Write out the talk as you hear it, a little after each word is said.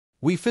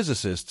we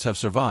physicists have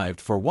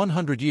survived for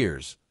 100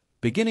 years,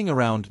 beginning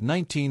around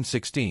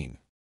 1916.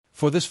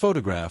 For this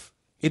photograph,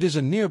 it is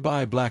a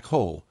nearby black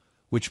hole,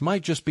 which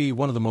might just be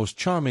one of the most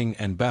charming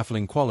and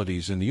baffling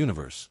qualities in the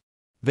universe.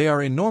 They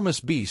are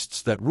enormous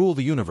beasts that rule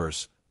the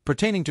universe,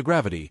 pertaining to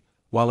gravity,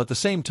 while at the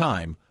same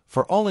time,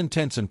 for all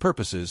intents and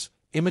purposes,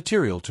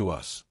 immaterial to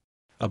us.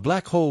 A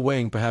black hole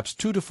weighing perhaps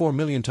 2 to 4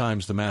 million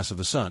times the mass of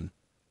the Sun.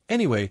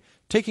 Anyway,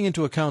 taking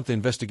into account the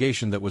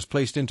investigation that was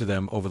placed into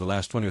them over the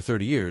last 20 or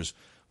 30 years,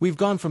 we've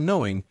gone from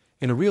knowing,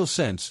 in a real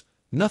sense,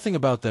 nothing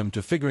about them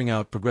to figuring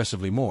out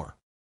progressively more.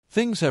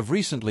 Things have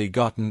recently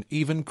gotten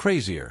even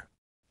crazier.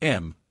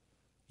 Michio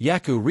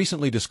Kaku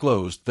recently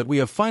disclosed that we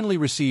have finally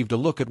received a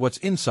look at what's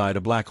inside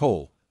a black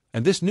hole,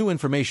 and this new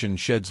information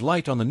sheds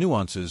light on the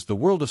nuances the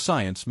world of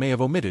science may have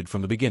omitted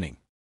from the beginning.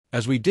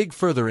 As we dig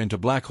further into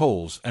black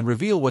holes and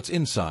reveal what's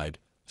inside,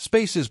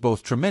 space is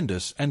both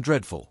tremendous and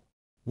dreadful.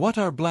 What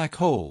are black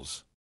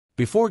holes?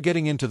 Before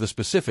getting into the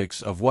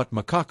specifics of what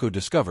Michio Kaku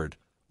discovered,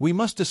 we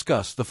must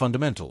discuss the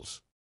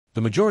fundamentals.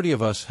 The majority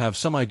of us have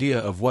some idea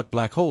of what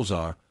black holes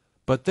are,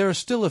 but there are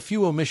still a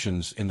few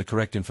omissions in the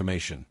correct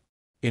information.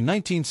 In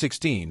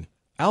 1916,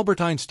 Albert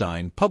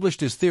Einstein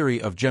published his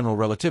theory of general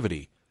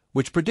relativity,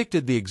 which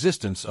predicted the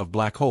existence of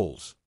black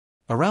holes.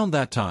 Around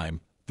that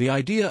time, the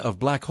idea of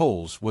black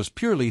holes was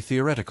purely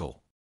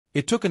theoretical.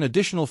 It took an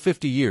additional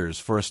 50 years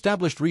for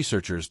established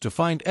researchers to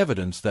find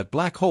evidence that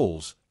black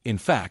holes, in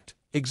fact,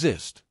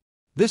 exist.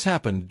 This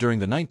happened during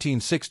the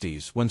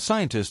 1960s when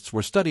scientists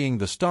were studying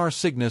the star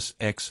Cygnus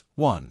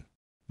X1.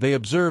 They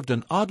observed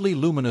an oddly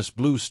luminous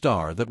blue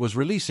star that was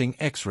releasing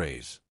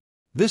X-rays.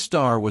 This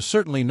star was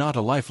certainly not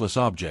a lifeless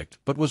object,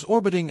 but was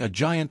orbiting a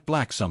giant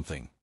black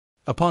something.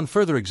 Upon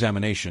further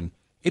examination,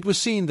 it was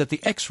seen that the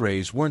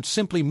X-rays weren't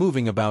simply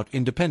moving about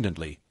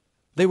independently.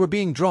 They were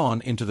being drawn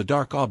into the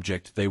dark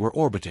object they were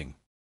orbiting.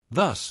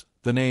 Thus,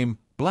 the name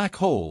black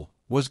hole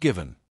was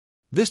given.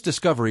 This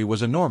discovery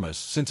was enormous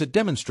since it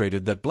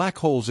demonstrated that black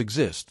holes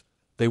exist.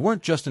 They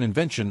weren't just an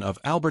invention of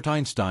Albert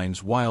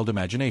Einstein's wild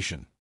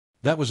imagination.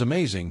 That was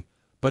amazing,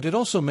 but it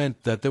also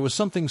meant that there was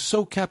something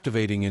so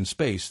captivating in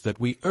space that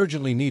we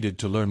urgently needed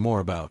to learn more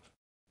about.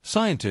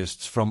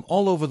 Scientists from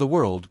all over the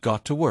world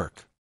got to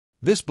work.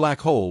 This black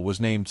hole was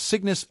named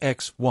Cygnus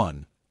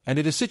X1, and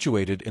it is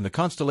situated in the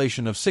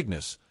constellation of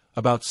Cygnus,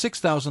 about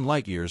 6,000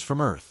 light-years from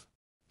Earth.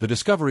 The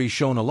discovery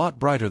shone a lot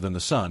brighter than the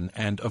Sun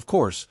and, of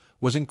course,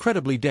 was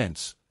incredibly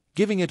dense,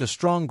 giving it a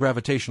strong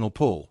gravitational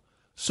pull,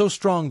 so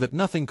strong that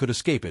nothing could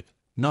escape it,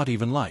 not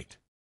even light.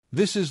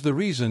 This is the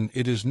reason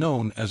it is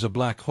known as a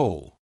black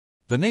hole.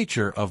 The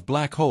nature of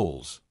black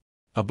holes.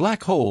 A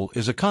black hole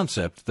is a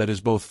concept that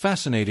is both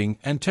fascinating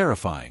and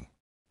terrifying.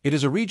 It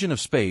is a region of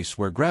space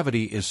where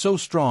gravity is so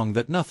strong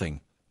that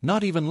nothing,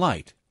 not even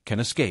light, can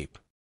escape.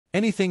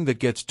 Anything that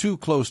gets too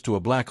close to a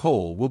black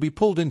hole will be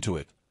pulled into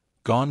it,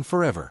 gone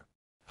forever.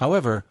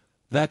 However,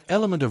 that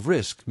element of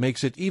risk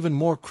makes it even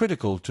more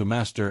critical to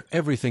master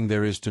everything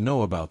there is to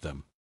know about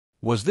them.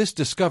 Was this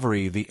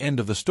discovery the end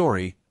of the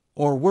story,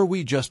 or were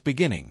we just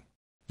beginning?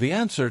 The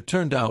answer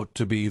turned out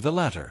to be the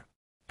latter.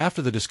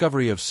 After the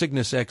discovery of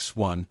Cygnus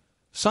X1,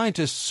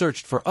 scientists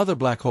searched for other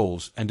black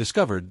holes and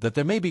discovered that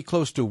there may be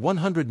close to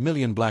 100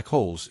 million black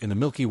holes in the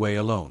Milky Way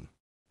alone.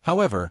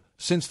 However,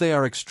 since they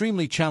are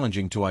extremely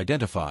challenging to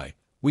identify,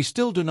 we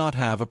still do not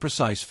have a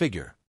precise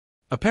figure.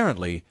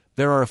 Apparently,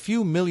 there are a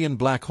few million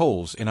black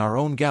holes in our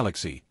own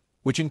galaxy,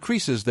 which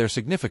increases their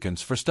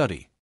significance for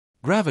study.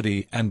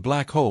 Gravity and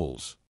black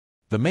holes.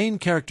 The main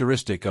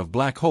characteristic of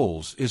black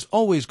holes is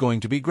always going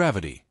to be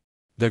gravity.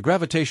 Their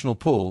gravitational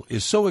pull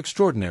is so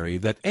extraordinary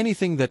that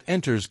anything that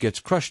enters gets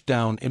crushed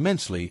down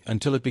immensely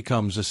until it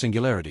becomes a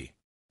singularity.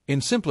 In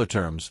simpler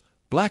terms,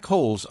 black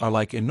holes are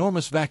like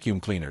enormous vacuum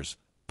cleaners,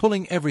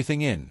 pulling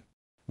everything in.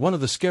 One of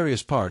the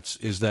scariest parts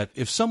is that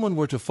if someone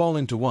were to fall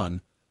into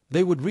one,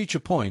 they would reach a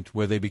point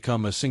where they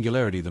become a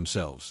singularity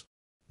themselves.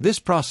 This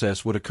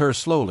process would occur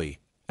slowly,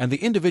 and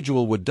the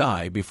individual would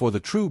die before the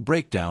true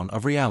breakdown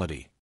of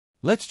reality.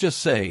 Let's just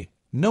say,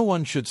 no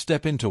one should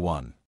step into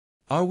one.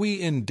 Are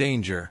we in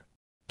danger?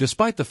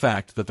 Despite the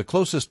fact that the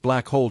closest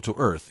black hole to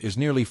Earth is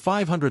nearly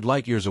 500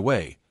 light-years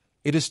away,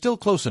 it is still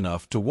close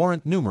enough to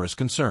warrant numerous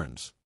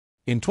concerns.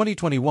 In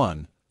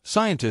 2021,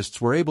 scientists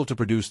were able to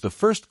produce the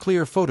first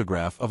clear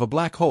photograph of a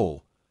black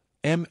hole,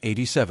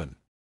 M87.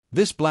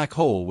 This black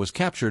hole was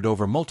captured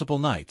over multiple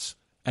nights,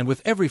 and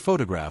with every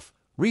photograph,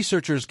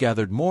 researchers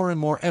gathered more and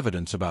more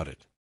evidence about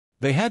it.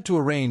 They had to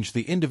arrange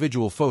the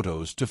individual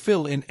photos to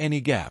fill in any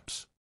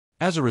gaps.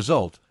 As a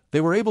result, they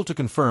were able to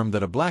confirm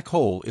that a black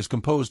hole is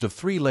composed of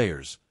 3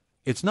 layers.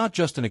 It's not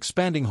just an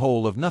expanding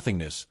hole of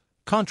nothingness,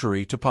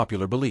 contrary to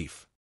popular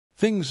belief.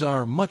 Things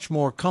are much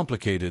more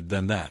complicated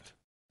than that.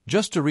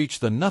 Just to reach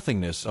the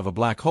nothingness of a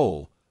black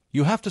hole,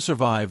 you have to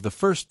survive the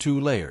first 2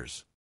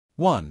 layers.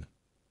 1.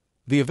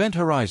 The event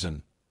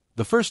horizon.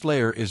 The first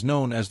layer is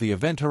known as the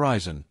event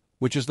horizon,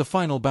 which is the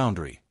final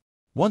boundary.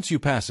 Once you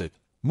pass it,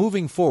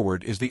 moving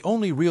forward is the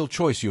only real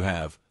choice you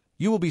have.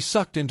 You will be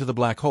sucked into the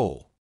black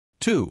hole.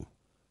 2.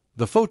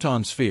 The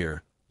photon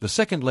sphere. The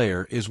second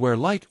layer is where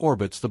light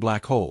orbits the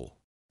black hole.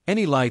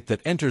 Any light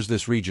that enters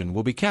this region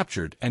will be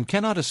captured and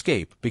cannot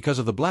escape because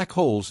of the black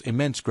hole's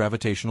immense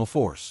gravitational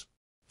force.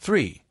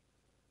 3.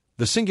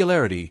 The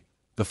singularity,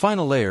 the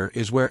final layer,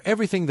 is where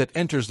everything that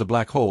enters the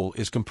black hole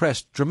is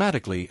compressed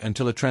dramatically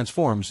until it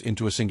transforms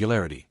into a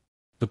singularity.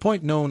 The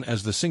point known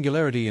as the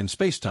singularity in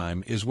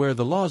spacetime is where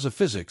the laws of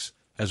physics,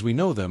 as we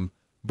know them,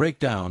 break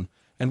down,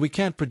 and we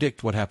can't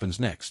predict what happens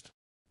next.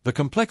 The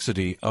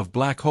complexity of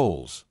black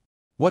holes.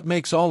 What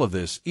makes all of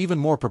this even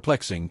more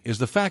perplexing is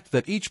the fact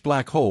that each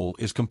black hole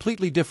is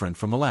completely different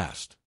from the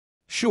last.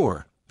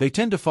 Sure, they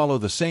tend to follow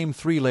the same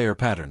three-layer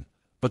pattern,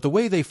 but the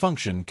way they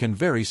function can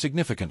vary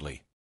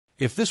significantly.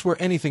 If this were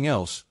anything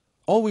else,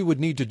 all we would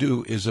need to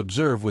do is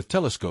observe with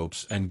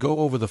telescopes and go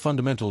over the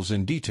fundamentals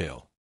in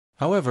detail.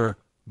 However,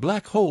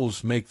 black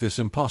holes make this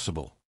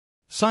impossible.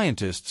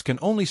 Scientists can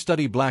only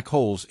study black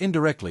holes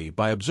indirectly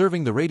by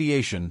observing the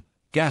radiation,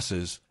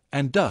 gases,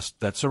 and dust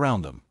that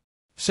surround them.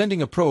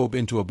 Sending a probe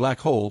into a black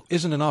hole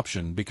isn't an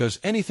option because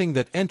anything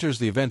that enters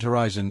the event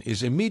horizon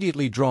is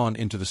immediately drawn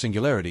into the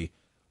singularity,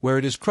 where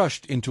it is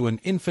crushed into an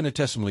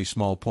infinitesimally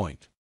small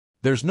point.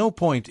 There's no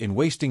point in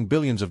wasting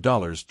billions of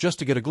dollars just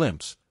to get a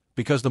glimpse,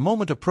 because the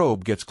moment a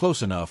probe gets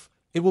close enough,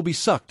 it will be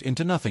sucked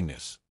into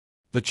nothingness.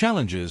 The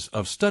challenges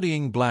of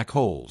studying black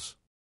holes.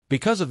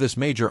 Because of this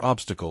major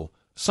obstacle,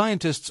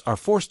 scientists are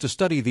forced to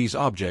study these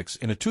objects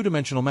in a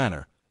two-dimensional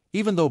manner,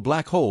 even though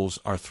black holes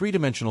are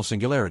three-dimensional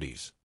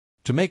singularities.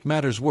 To make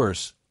matters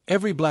worse,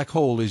 every black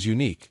hole is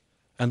unique,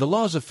 and the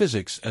laws of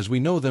physics as we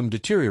know them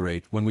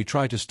deteriorate when we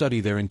try to study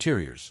their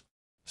interiors.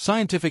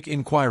 Scientific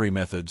inquiry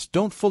methods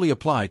don't fully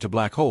apply to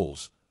black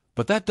holes,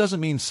 but that doesn't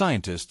mean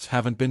scientists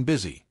haven't been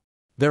busy.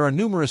 There are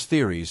numerous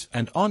theories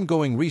and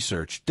ongoing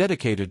research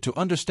dedicated to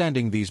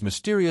understanding these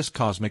mysterious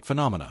cosmic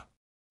phenomena.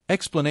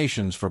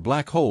 Explanations for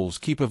black holes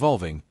keep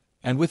evolving,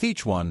 and with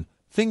each one,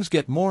 things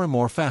get more and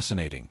more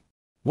fascinating.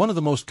 One of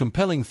the most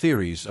compelling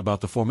theories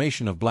about the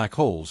formation of black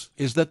holes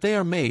is that they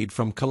are made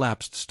from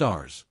collapsed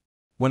stars.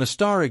 When a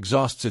star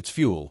exhausts its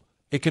fuel,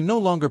 it can no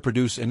longer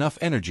produce enough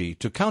energy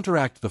to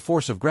counteract the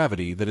force of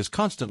gravity that is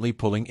constantly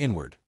pulling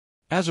inward.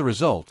 As a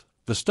result,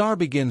 the star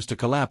begins to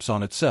collapse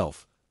on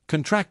itself,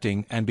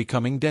 contracting and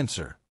becoming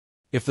denser.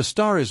 If the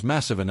star is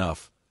massive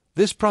enough,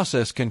 this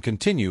process can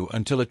continue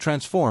until it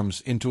transforms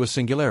into a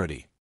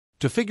singularity.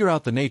 To figure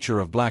out the nature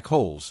of black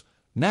holes,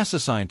 NASA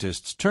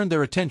scientists turned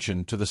their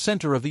attention to the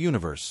center of the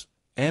universe,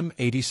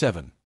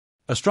 M87.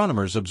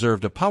 Astronomers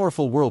observed a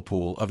powerful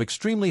whirlpool of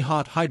extremely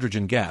hot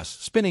hydrogen gas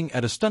spinning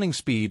at a stunning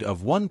speed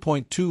of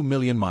 1.2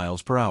 million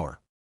miles per hour.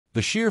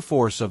 The sheer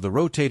force of the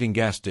rotating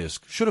gas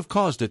disk should have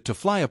caused it to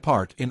fly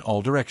apart in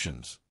all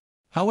directions.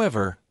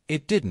 However,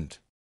 it didn't.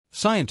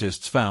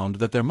 Scientists found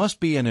that there must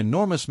be an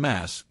enormous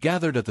mass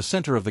gathered at the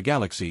center of the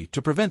galaxy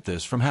to prevent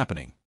this from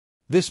happening.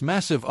 This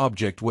massive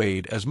object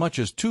weighed as much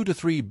as 2 to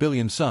 3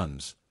 billion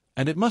suns,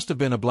 and it must have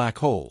been a black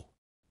hole.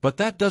 But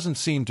that doesn't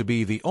seem to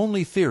be the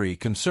only theory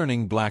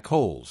concerning black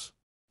holes.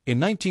 In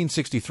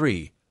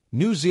 1963,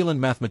 New Zealand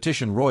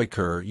mathematician Roy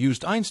Kerr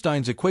used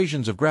Einstein's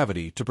equations of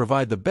gravity to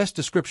provide the best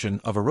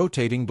description of a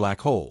rotating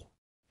black hole.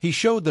 He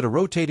showed that a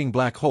rotating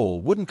black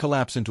hole wouldn't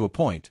collapse into a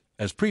point,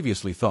 as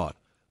previously thought,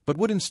 but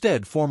would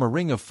instead form a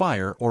ring of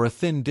fire or a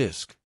thin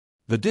disk.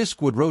 The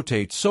disk would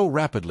rotate so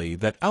rapidly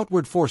that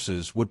outward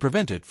forces would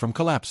prevent it from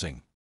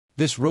collapsing.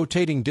 This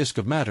rotating disk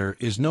of matter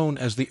is known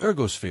as the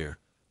ergosphere,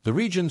 the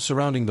region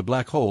surrounding the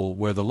black hole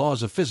where the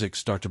laws of physics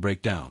start to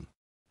break down.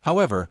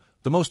 However,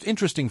 the most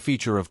interesting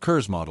feature of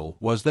Kerr's model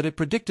was that it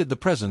predicted the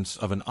presence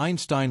of an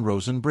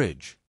Einstein-Rosen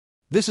bridge.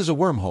 This is a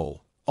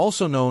wormhole,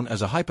 also known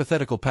as a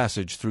hypothetical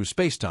passage through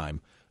spacetime,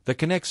 that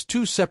connects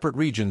two separate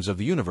regions of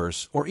the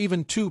universe or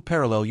even two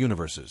parallel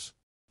universes.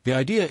 The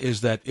idea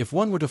is that if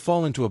one were to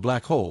fall into a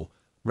black hole,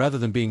 rather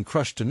than being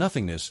crushed to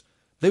nothingness,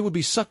 they would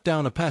be sucked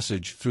down a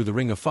passage through the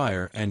ring of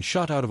fire and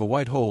shot out of a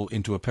white hole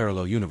into a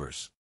parallel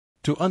universe.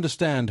 To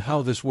understand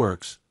how this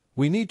works,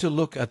 we need to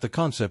look at the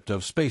concept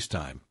of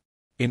spacetime.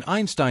 In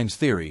Einstein's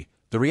theory,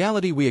 the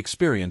reality we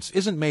experience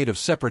isn't made of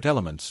separate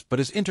elements but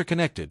is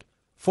interconnected,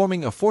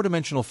 forming a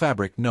four-dimensional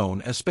fabric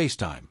known as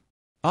spacetime.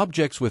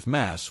 Objects with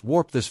mass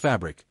warp this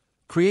fabric,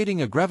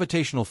 creating a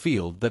gravitational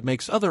field that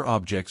makes other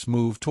objects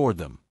move toward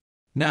them.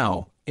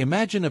 Now,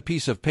 imagine a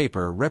piece of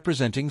paper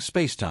representing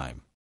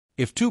spacetime.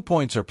 If 2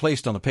 points are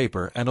placed on the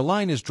paper and a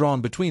line is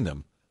drawn between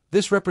them,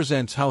 this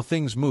represents how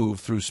things move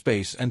through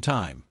space and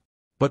time.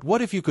 But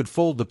what if you could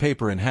fold the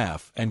paper in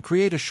half and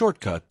create a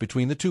shortcut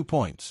between the 2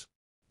 points?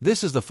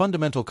 This is the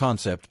fundamental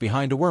concept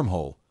behind a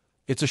wormhole.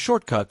 It's a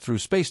shortcut through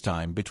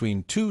spacetime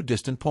between two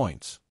distant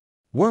points.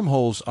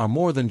 Wormholes are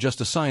more than just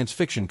a science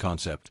fiction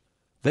concept.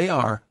 They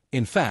are,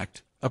 in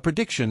fact, a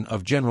prediction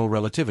of general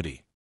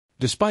relativity.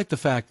 Despite the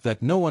fact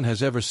that no one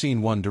has ever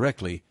seen one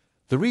directly,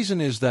 the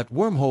reason is that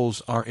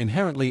wormholes are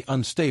inherently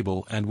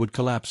unstable and would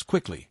collapse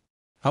quickly.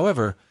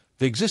 However,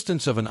 the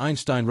existence of an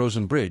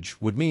Einstein-Rosen bridge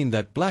would mean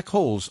that black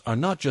holes are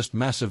not just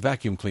massive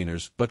vacuum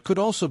cleaners but could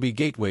also be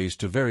gateways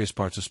to various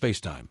parts of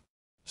spacetime.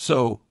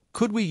 So,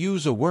 could we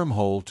use a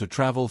wormhole to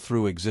travel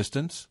through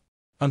existence?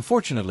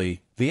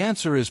 Unfortunately, the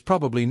answer is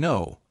probably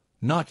no,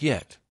 not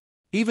yet.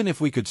 Even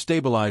if we could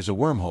stabilize a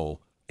wormhole,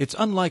 it's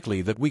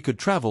unlikely that we could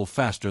travel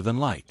faster than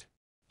light.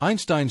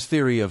 Einstein's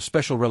theory of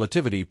special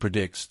relativity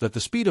predicts that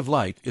the speed of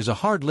light is a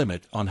hard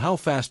limit on how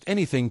fast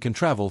anything can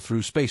travel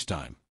through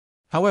spacetime.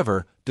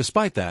 However,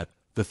 despite that,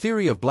 the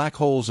theory of black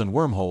holes and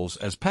wormholes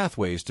as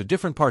pathways to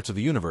different parts of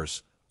the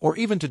universe, or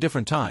even to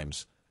different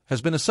times,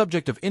 has been a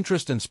subject of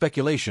interest and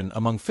speculation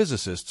among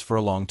physicists for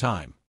a long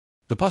time.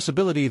 The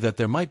possibility that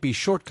there might be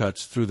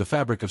shortcuts through the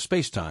fabric of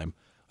spacetime,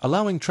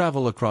 allowing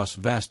travel across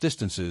vast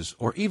distances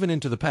or even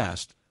into the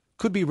past,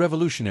 could be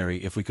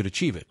revolutionary if we could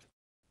achieve it.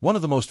 One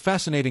of the most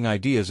fascinating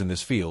ideas in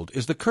this field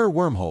is the Kerr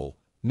wormhole,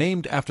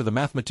 named after the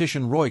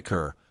mathematician Roy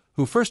Kerr,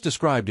 who first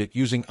described it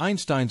using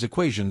Einstein's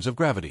equations of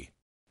gravity.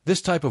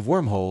 This type of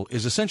wormhole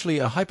is essentially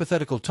a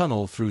hypothetical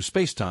tunnel through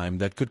spacetime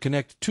that could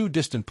connect two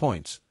distant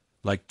points,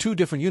 like two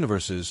different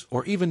universes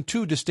or even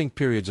two distinct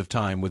periods of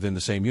time within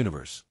the same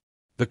universe.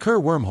 The Kerr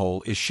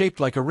wormhole is shaped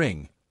like a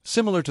ring,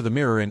 similar to the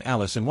mirror in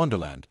Alice in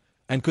Wonderland,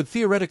 and could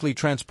theoretically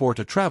transport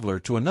a traveler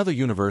to another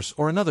universe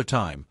or another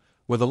time,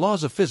 where the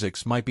laws of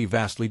physics might be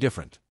vastly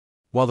different.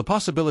 While the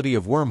possibility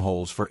of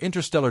wormholes for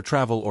interstellar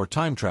travel or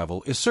time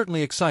travel is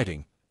certainly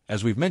exciting,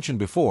 as we've mentioned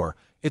before,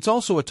 it's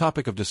also a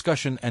topic of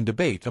discussion and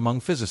debate among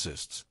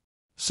physicists.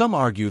 Some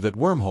argue that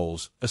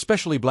wormholes,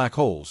 especially black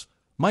holes,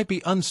 might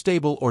be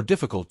unstable or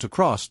difficult to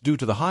cross due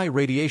to the high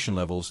radiation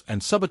levels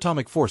and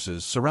subatomic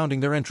forces surrounding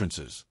their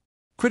entrances.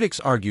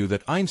 Critics argue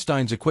that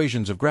Einstein's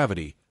equations of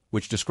gravity,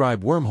 which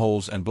describe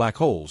wormholes and black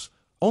holes,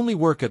 only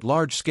work at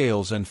large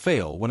scales and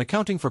fail when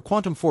accounting for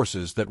quantum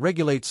forces that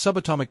regulate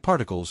subatomic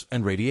particles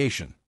and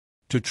radiation.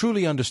 To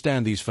truly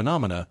understand these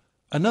phenomena,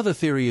 another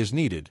theory is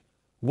needed,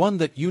 one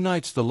that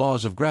unites the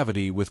laws of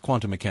gravity with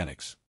quantum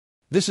mechanics.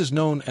 This is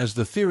known as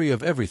the theory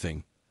of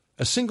everything,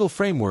 a single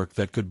framework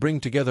that could bring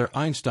together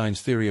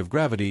Einstein's theory of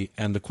gravity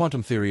and the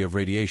quantum theory of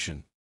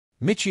radiation.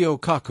 Michio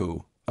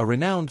Kaku, a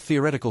renowned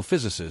theoretical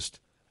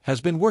physicist,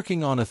 has been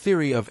working on a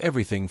theory of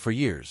everything for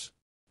years.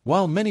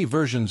 While many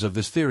versions of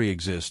this theory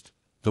exist,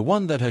 the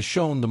one that has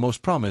shown the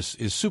most promise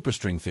is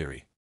superstring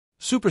theory.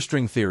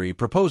 Superstring theory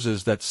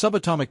proposes that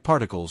subatomic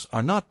particles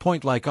are not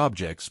point-like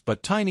objects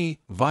but tiny,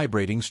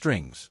 vibrating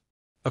strings.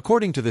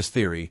 According to this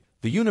theory,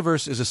 the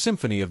universe is a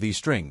symphony of these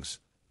strings.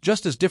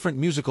 Just as different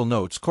musical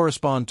notes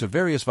correspond to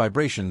various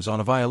vibrations on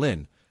a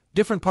violin,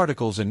 different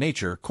particles in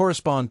nature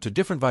correspond to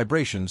different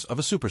vibrations of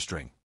a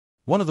superstring.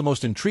 One of the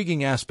most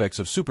intriguing aspects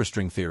of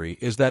superstring theory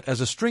is that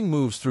as a string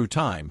moves through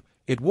time,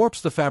 it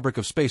warps the fabric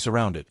of space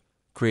around it,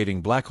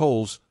 creating black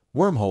holes,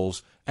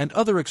 wormholes, and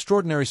other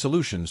extraordinary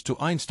solutions to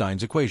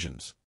Einstein's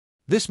equations.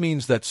 This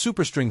means that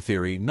superstring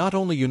theory not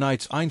only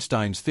unites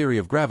Einstein's theory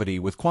of gravity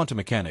with quantum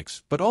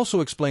mechanics but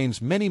also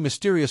explains many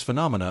mysterious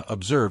phenomena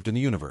observed in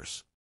the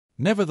universe.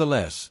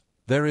 Nevertheless,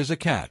 there is a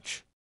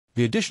catch.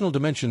 The additional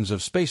dimensions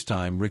of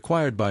spacetime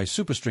required by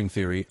superstring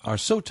theory are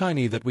so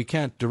tiny that we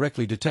can't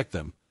directly detect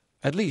them,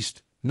 at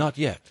least, not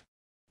yet.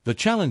 The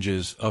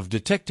challenges of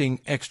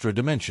detecting extra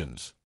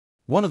dimensions.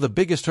 One of the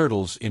biggest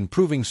hurdles in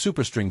proving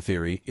superstring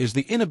theory is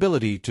the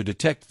inability to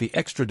detect the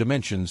extra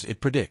dimensions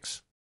it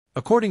predicts.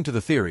 According to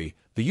the theory,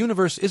 the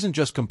universe isn't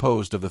just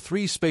composed of the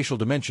three spatial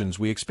dimensions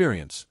we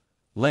experience: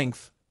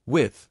 length,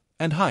 width,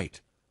 and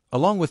height,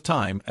 along with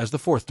time as the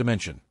fourth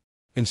dimension.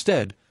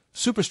 Instead,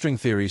 superstring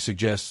theory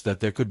suggests that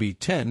there could be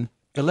 10,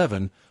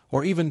 11,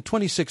 or even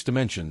 26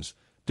 dimensions,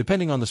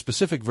 depending on the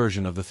specific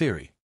version of the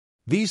theory.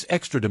 These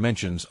extra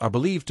dimensions are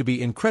believed to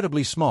be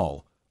incredibly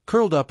small,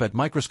 curled up at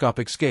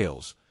microscopic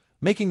scales,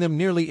 making them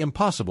nearly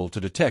impossible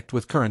to detect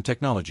with current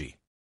technology.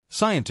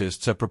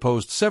 Scientists have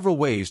proposed several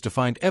ways to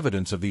find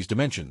evidence of these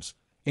dimensions,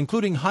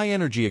 including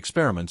high-energy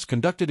experiments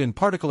conducted in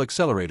particle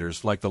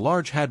accelerators like the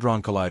Large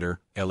Hadron Collider,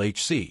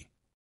 LHC.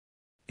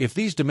 If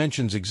these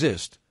dimensions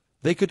exist,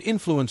 they could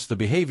influence the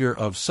behavior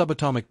of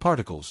subatomic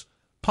particles,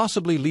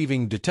 possibly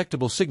leaving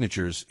detectable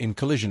signatures in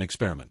collision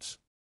experiments.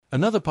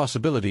 Another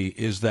possibility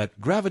is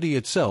that gravity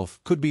itself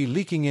could be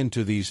leaking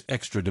into these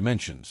extra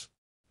dimensions.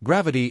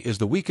 Gravity is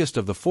the weakest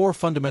of the four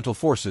fundamental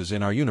forces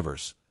in our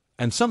universe,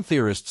 and some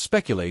theorists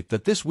speculate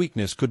that this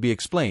weakness could be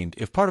explained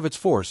if part of its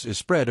force is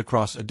spread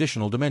across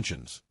additional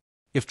dimensions.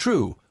 If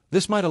true,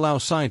 this might allow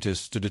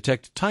scientists to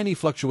detect tiny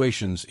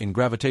fluctuations in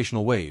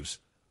gravitational waves,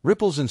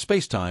 ripples in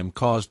spacetime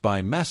caused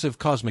by massive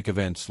cosmic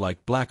events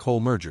like black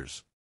hole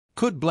mergers.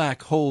 Could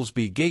black holes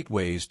be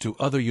gateways to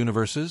other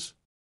universes?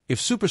 If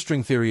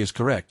superstring theory is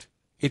correct,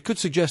 it could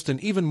suggest an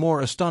even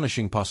more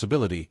astonishing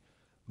possibility: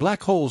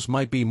 black holes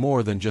might be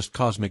more than just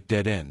cosmic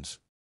dead ends.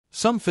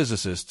 Some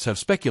physicists have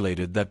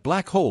speculated that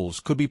black holes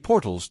could be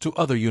portals to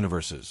other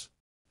universes.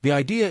 The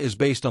idea is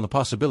based on the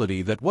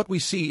possibility that what we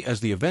see as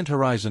the event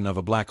horizon of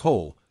a black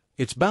hole,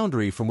 its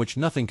boundary from which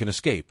nothing can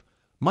escape,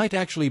 might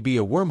actually be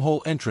a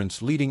wormhole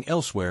entrance leading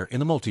elsewhere in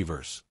the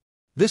multiverse.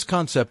 This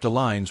concept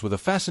aligns with a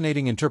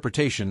fascinating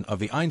interpretation of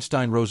the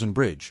Einstein-Rosen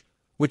bridge,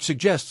 which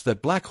suggests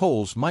that black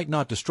holes might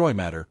not destroy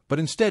matter but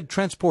instead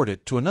transport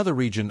it to another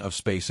region of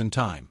space and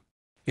time.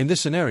 In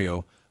this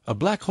scenario, a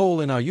black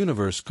hole in our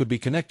universe could be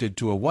connected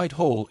to a white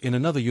hole in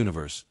another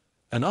universe,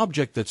 an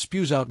object that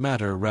spews out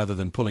matter rather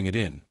than pulling it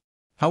in.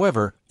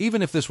 However,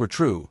 even if this were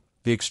true,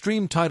 The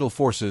extreme tidal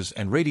forces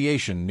and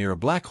radiation near a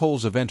black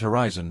hole's event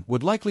horizon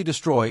would likely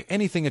destroy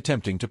anything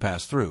attempting to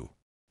pass through.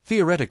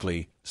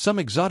 Theoretically, some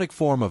exotic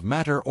form of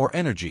matter or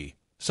energy,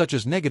 such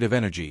as negative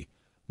energy,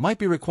 might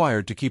be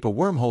required to keep a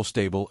wormhole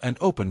stable and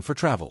open for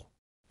travel.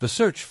 The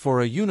search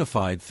for a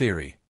unified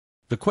theory.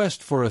 The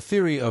quest for a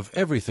theory of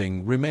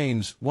everything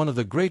remains one of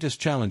the greatest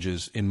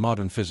challenges in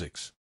modern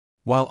physics.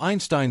 While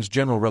Einstein's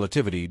general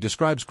relativity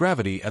describes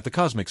gravity at the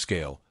cosmic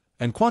scale,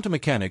 and quantum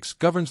mechanics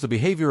governs the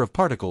behavior of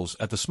particles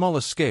at the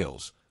smallest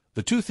scales,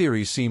 the two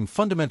theories seem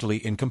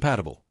fundamentally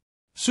incompatible.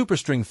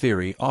 Superstring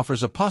theory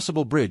offers a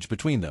possible bridge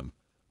between them,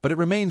 but it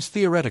remains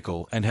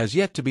theoretical and has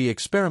yet to be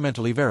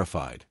experimentally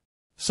verified.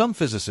 Some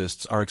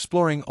physicists are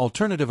exploring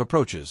alternative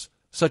approaches,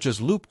 such as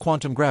loop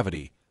quantum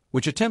gravity,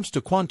 which attempts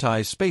to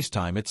quantize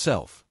spacetime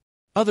itself.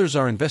 Others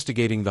are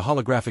investigating the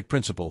holographic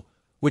principle,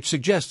 which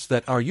suggests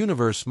that our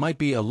universe might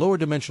be a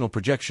lower-dimensional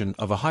projection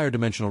of a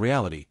higher-dimensional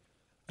reality,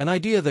 an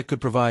idea that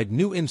could provide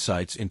new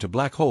insights into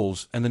black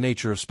holes and the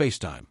nature of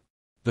spacetime.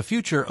 The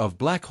future of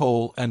black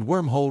hole and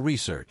wormhole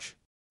research.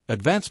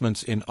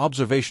 Advancements in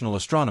observational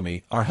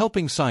astronomy are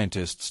helping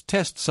scientists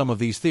test some of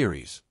these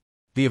theories.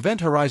 The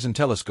Event Horizon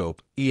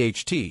Telescope,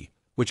 EHT,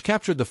 which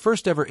captured the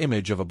first-ever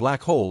image of a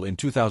black hole in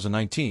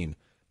 2019,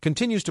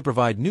 continues to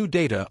provide new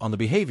data on the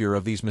behavior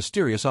of these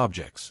mysterious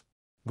objects.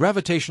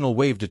 Gravitational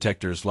wave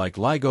detectors like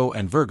LIGO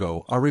and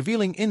Virgo are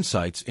revealing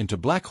insights into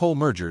black hole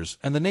mergers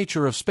and the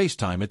nature of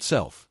spacetime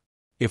itself.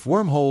 If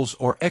wormholes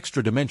or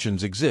extra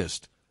dimensions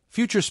exist,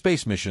 future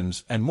space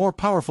missions and more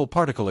powerful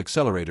particle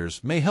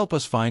accelerators may help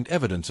us find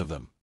evidence of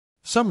them.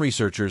 Some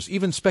researchers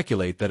even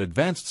speculate that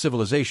advanced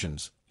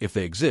civilizations, if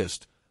they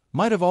exist,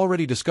 might have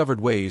already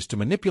discovered ways to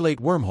manipulate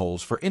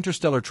wormholes for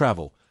interstellar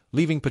travel,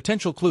 leaving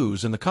potential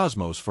clues in the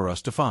cosmos for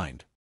us to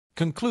find.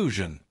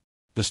 Conclusion.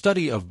 The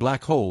study of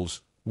black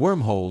holes,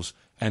 wormholes,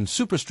 and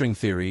superstring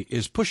theory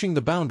is pushing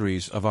the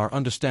boundaries of our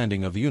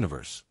understanding of the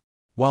universe.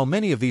 While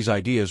many of these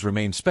ideas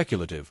remain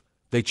speculative,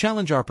 they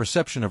challenge our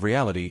perception of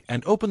reality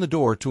and open the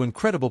door to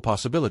incredible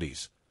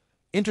possibilities: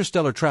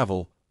 interstellar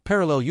travel,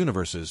 parallel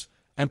universes,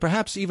 and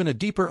perhaps even a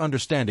deeper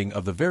understanding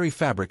of the very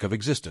fabric of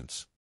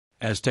existence.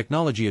 As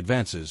technology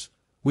advances,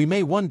 we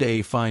may one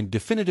day find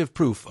definitive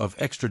proof of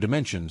extra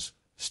dimensions,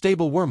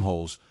 stable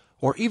wormholes,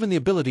 or even the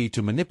ability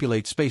to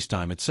manipulate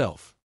spacetime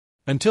itself.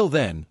 Until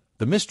then,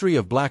 the mystery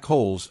of black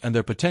holes and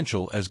their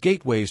potential as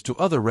gateways to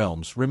other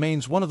realms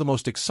remains one of the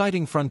most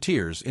exciting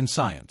frontiers in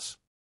science.